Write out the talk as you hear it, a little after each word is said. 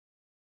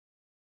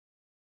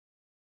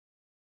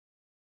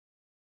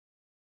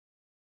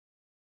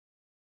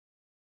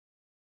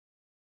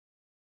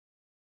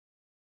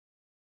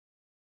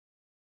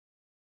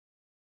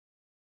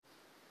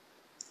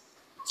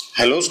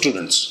Hello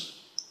students.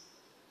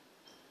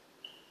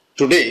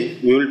 Today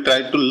we will try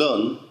to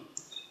learn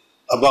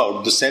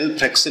about the cell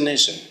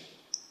fractionation.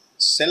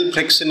 Cell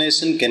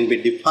fractionation can be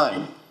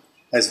defined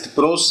as the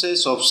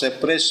process of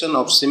separation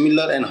of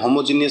similar and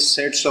homogeneous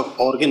sets of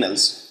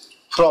organelles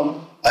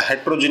from a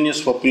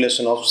heterogeneous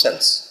population of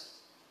cells.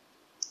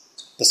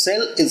 The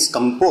cell is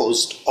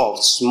composed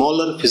of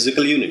smaller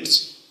physical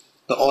units,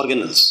 the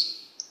organelles.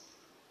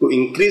 To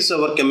increase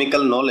our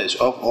chemical knowledge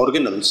of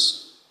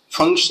organelles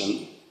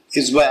function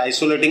is by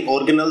isolating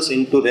organelles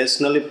into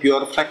rationally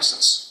pure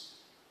fractions.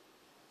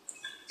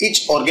 Each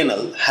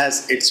organelle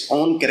has its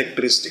own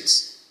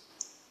characteristics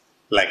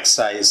like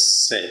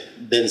size, shape,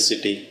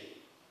 density,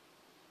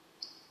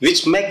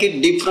 which make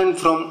it different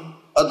from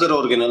other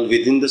organelles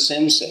within the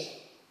same cell.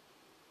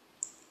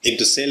 If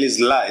the cell is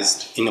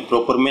lysed in a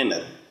proper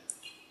manner,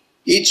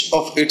 each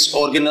of its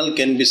organelles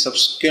can be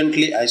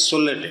subsequently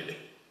isolated.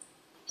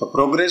 The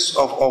progress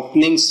of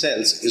opening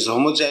cells is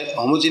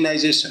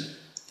homogenization,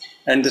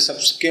 and the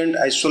subsequent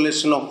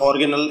isolation of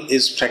organelle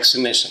is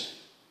fractionation.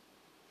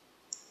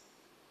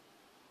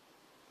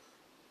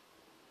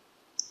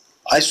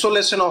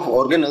 Isolation of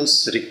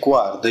organelles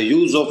require the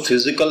use of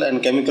physical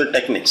and chemical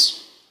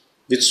techniques,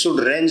 which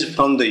should range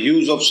from the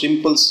use of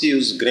simple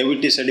sieves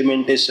gravity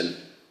sedimentation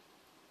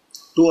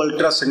to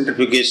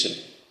ultracentrifugation.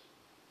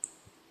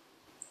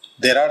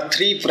 There are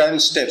three prime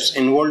steps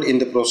involved in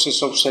the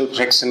process of cell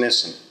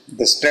fractionation.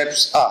 The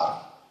steps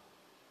are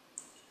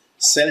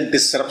cell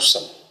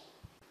disruption.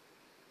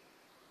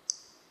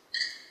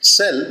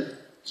 Cell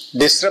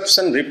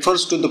disruption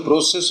refers to the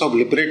process of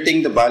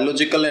liberating the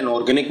biological and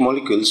organic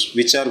molecules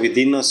which are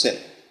within a cell.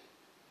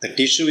 The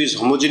tissue is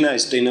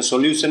homogenized in a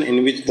solution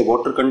in which the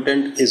water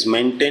content is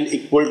maintained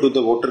equal to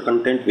the water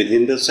content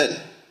within the cell.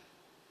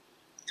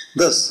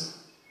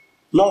 Thus,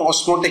 no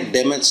osmotic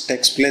damage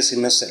takes place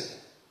in a cell.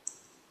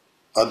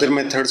 Other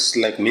methods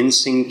like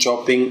mincing,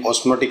 chopping,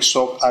 osmotic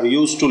shock are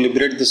used to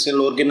liberate the cell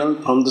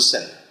organelle from the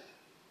cell.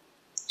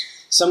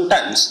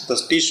 Sometimes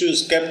the tissue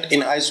is kept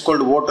in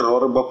ice-cold water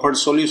or a buffered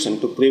solution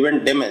to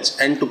prevent damage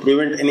and to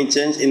prevent any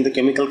change in the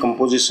chemical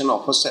composition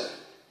of a cell.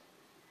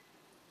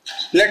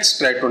 Let's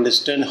try to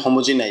understand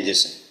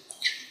homogenization.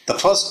 The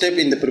first step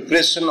in the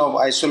preparation of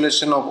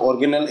isolation of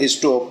organelle is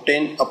to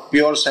obtain a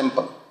pure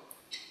sample.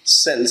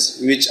 Cells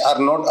which are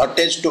not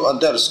attached to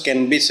others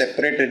can be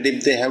separated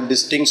if they have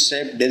distinct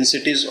shape,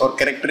 densities or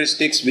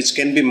characteristics which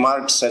can be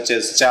marked, such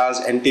as charge,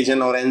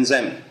 antigen or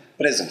enzyme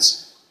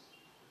presence.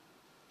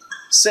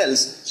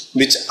 Cells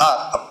which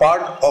are a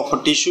part of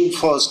a tissue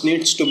first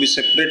needs to be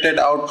separated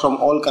out from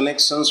all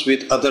connections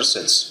with other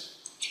cells.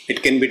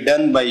 It can be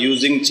done by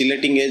using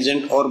chelating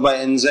agent or by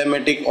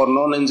enzymatic or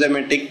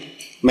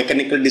non-enzymatic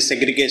mechanical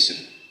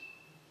desegregation.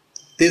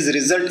 These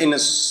result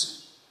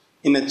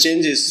in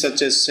changes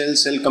such as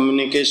cell-cell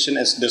communication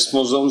as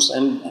desmosomes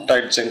and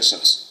tight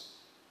junctions.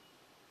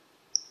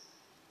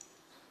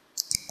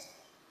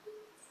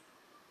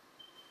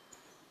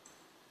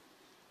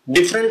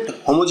 Different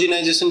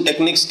homogenization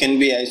techniques can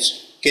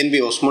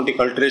be osmotic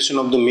alteration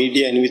of the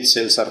media in which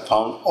cells are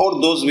found, or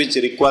those which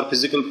require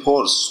physical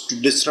force to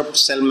disrupt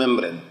cell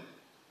membrane,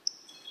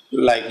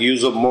 like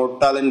use of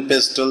mortar and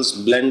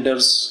pestles,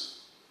 blenders,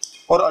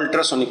 or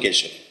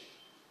ultrasonication.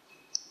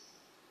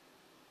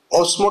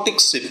 Osmotic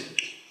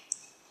shift.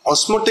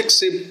 Osmotic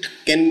shift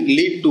can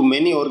lead to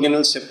many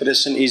organelle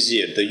separation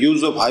easier. The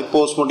use of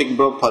hypoosmotic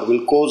buffer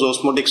will cause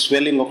osmotic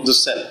swelling of the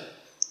cell,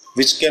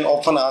 which can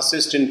often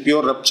assist in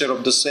pure rupture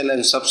of the cell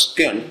and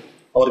subsequent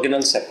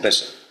organelle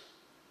separation.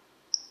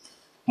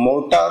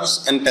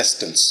 Mortars and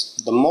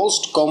pestles. The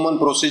most common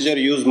procedure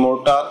uses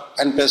mortar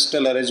and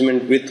pestle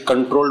arrangement with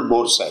controlled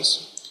bore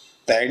size.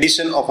 The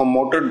addition of a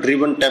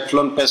motor-driven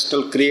Teflon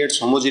pestle creates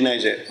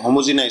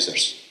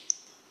homogenizers.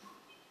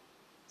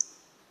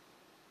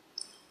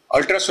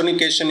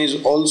 Ultrasonication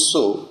is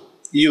also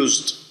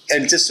used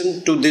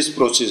adjacent to this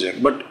procedure,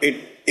 but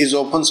it is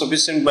often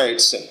sufficient by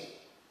itself.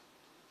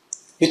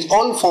 With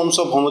all forms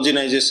of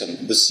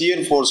homogenization, the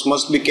shear force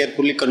must be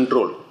carefully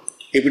controlled.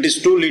 If it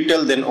is too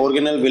little, then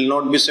organelle will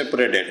not be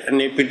separated,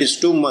 and if it is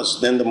too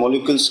much, then the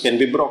molecules can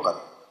be broken.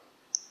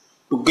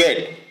 To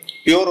get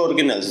pure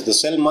organelles, the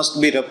cell must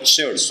be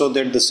ruptured so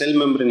that the cell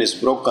membrane is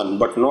broken,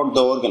 but not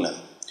the organelle.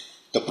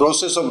 The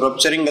process of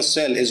rupturing a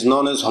cell is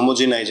known as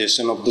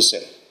homogenization of the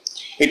cell.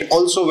 It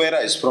also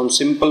varies from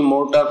simple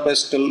mortar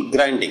pestle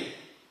grinding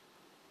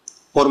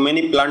for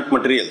many plant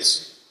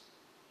materials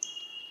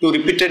to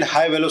repeated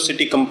high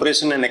velocity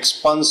compression and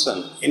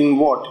expansion in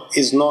what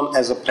is known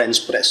as a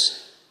French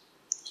press.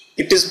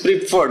 It is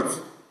preferred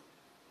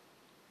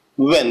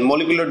when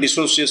molecular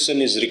dissociation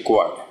is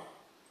required.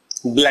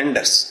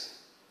 Blenders.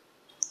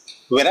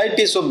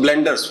 Varieties of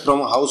blenders, from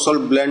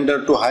household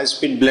blender to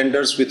high-speed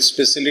blenders with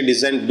specially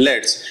designed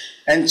blades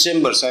and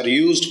chambers, are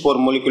used for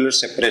molecular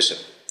separation.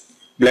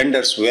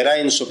 Blenders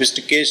vary in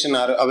sophistication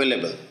are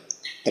available.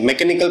 The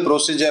mechanical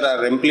procedure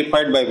are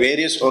amplified by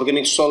various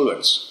organic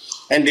solvents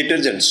and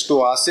detergents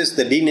to assist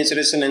the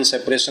denaturation and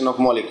separation of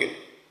molecule.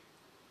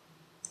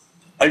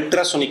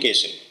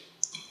 Ultrasonication.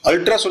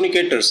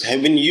 Ultrasonicators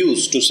have been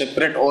used to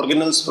separate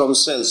organelles from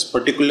cells,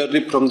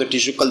 particularly from the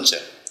tissue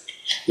culture.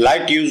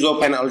 Light use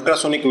of an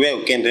ultrasonic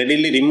wave can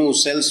readily remove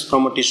cells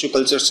from a tissue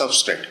culture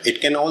substrate.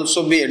 It can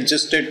also be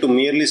adjusted to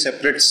merely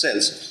separate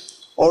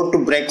cells or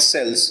to break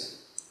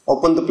cells,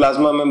 open the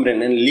plasma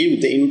membrane and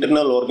leave the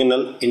internal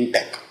organelle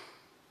intact.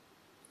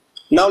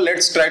 Now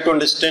let's try to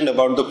understand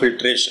about the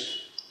filtration.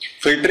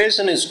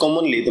 Filtration is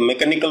commonly the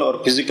mechanical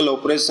or physical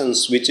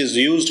operations which is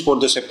used for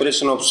the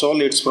separation of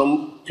solids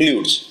from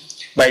fluids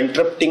by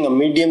interrupting a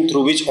medium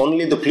through which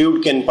only the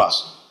fluid can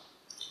pass.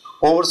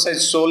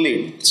 Oversized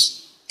solids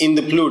in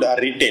the fluid are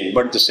retained,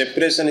 but the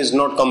separation is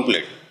not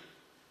complete.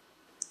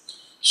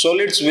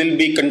 Solids will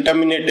be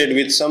contaminated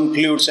with some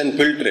fluids and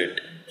filtrate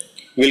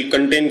will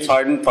contain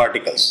fine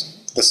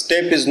particles. The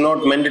step is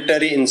not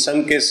mandatory in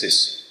some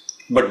cases,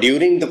 but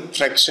during the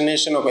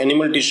fractionation of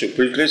animal tissue,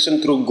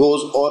 filtration through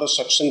gauze or a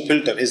suction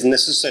filter is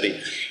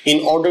necessary in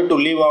order to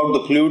leave out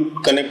the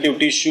fluid connective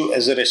tissue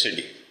as a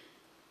residue.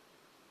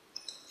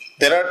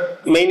 There are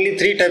mainly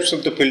three types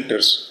of the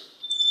filters,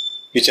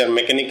 which are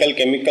mechanical,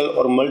 chemical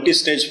or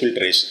multi-stage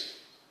filtration.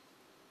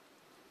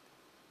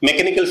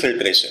 Mechanical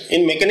filtration.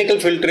 In mechanical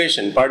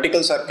filtration,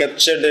 particles are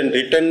captured and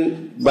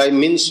returned by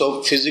means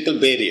of physical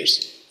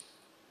barriers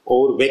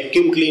or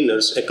vacuum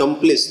cleaners.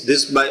 Accomplish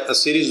this by a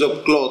series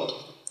of cloth,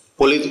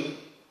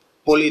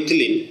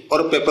 polyethylene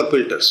or paper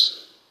filters.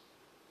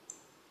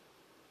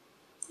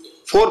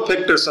 Four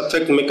factors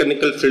affect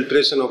mechanical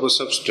filtration of a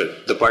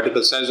substrate: the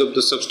particle size of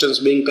the substance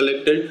being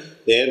collected,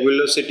 the air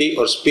velocity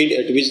or speed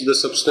at which the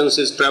substance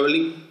is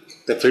traveling,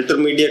 the filter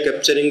media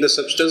capturing the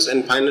substance,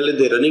 and finally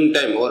the running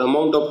time or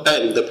amount of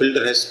time the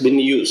filter has been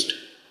used.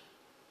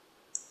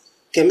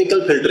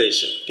 Chemical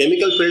filtration.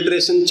 Chemical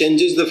filtration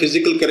changes the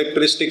physical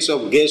characteristics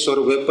of gas or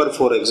vapor.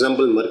 For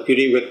example,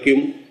 mercury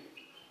vacuum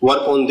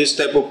work on this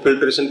type of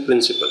filtration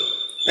principle,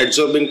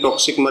 absorbing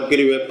toxic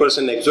mercury vapors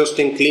and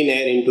exhausting clean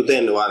air into the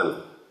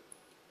environment.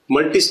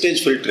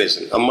 Multi-stage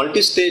filtration. A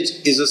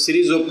multi-stage is a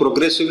series of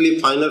progressively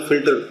finer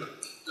filter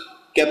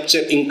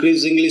capture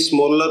increasingly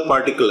smaller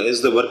particles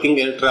as the working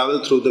air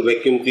travels through the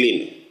vacuum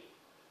cleaner.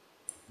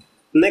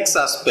 Next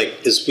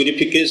aspect is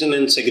purification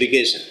and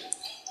segregation.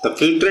 The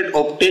filtrate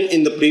obtained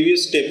in the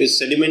previous step is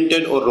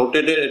sedimented or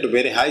rotated at a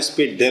very high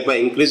speed, thereby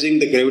increasing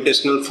the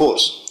gravitational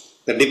force.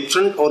 The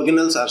different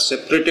organelles are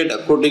separated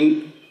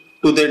according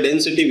to their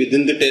density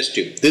within the test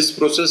tube. This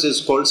process is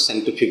called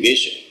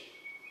centrifugation.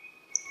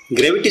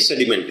 Gravity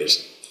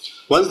sedimentation.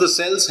 Once the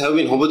cells have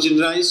been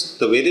homogenized,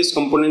 the various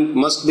components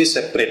must be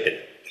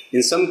separated.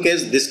 In some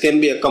cases, this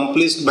can be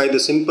accomplished by the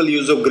simple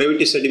use of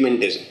gravity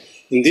sedimentation.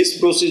 In this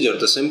procedure,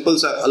 the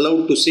samples are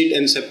allowed to sit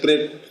and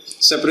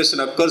separation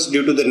occurs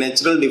due to the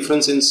natural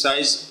difference in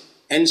size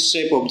and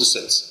shape of the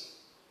cells.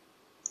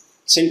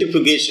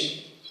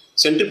 Centrifugation.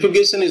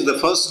 Centrifugation is the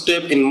first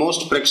step in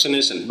most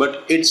fractionation,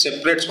 but it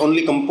separates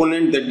only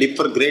components that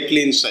differ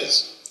greatly in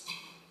size.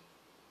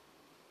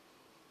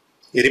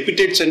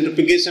 Repeated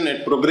centrifugation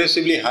at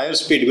progressively higher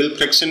speed will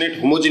fractionate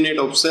homogeneity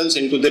of cells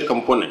into their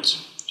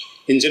components.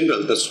 In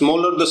general, the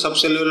smaller the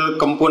subcellular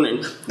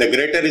component, the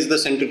greater is the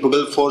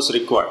centrifugal force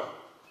required.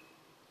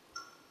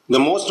 The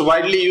most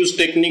widely used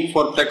technique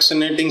for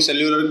fractionating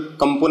cellular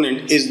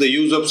component is the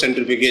use of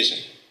centrifugation.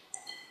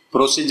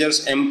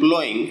 Procedures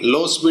employing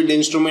low-speed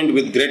instrument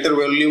with greater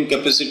volume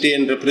capacity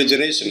and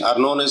refrigeration are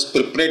known as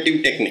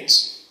preparative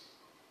techniques.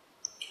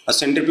 A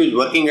centrifuge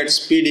working at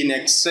speed in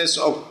excess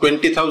of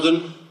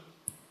 20,000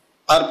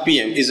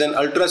 RPM is an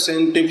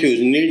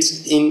ultracentrifuge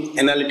needs in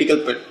analytical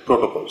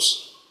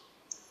protocols.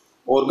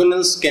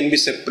 Organelles can be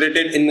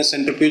separated in a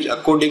centrifuge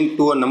according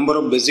to a number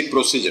of basic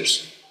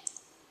procedures.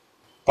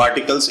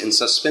 Particles in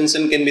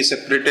suspension can be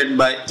separated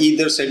by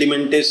either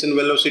sedimentation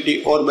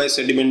velocity or by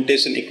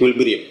sedimentation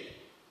equilibrium.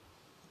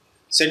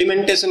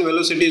 Sedimentation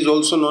velocity is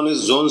also known as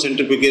zone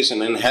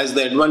centrifugation and has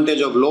the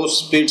advantage of low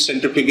speed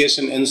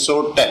centrifugation and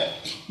short time,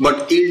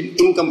 but yield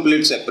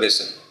incomplete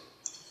separation.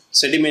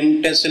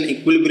 Sedimentation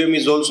equilibrium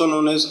is also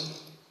known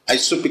as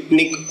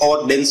isopycnic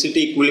or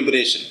density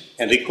equilibration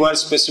and requires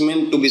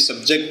specimen to be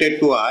subjected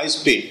to a high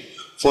speed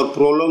for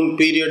prolonged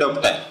period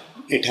of time.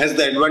 It has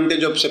the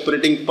advantage of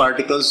separating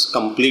particles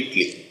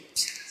completely.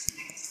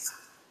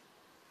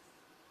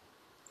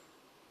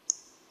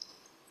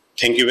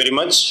 Thank you very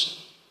much,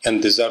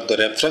 and these are the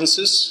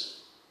references.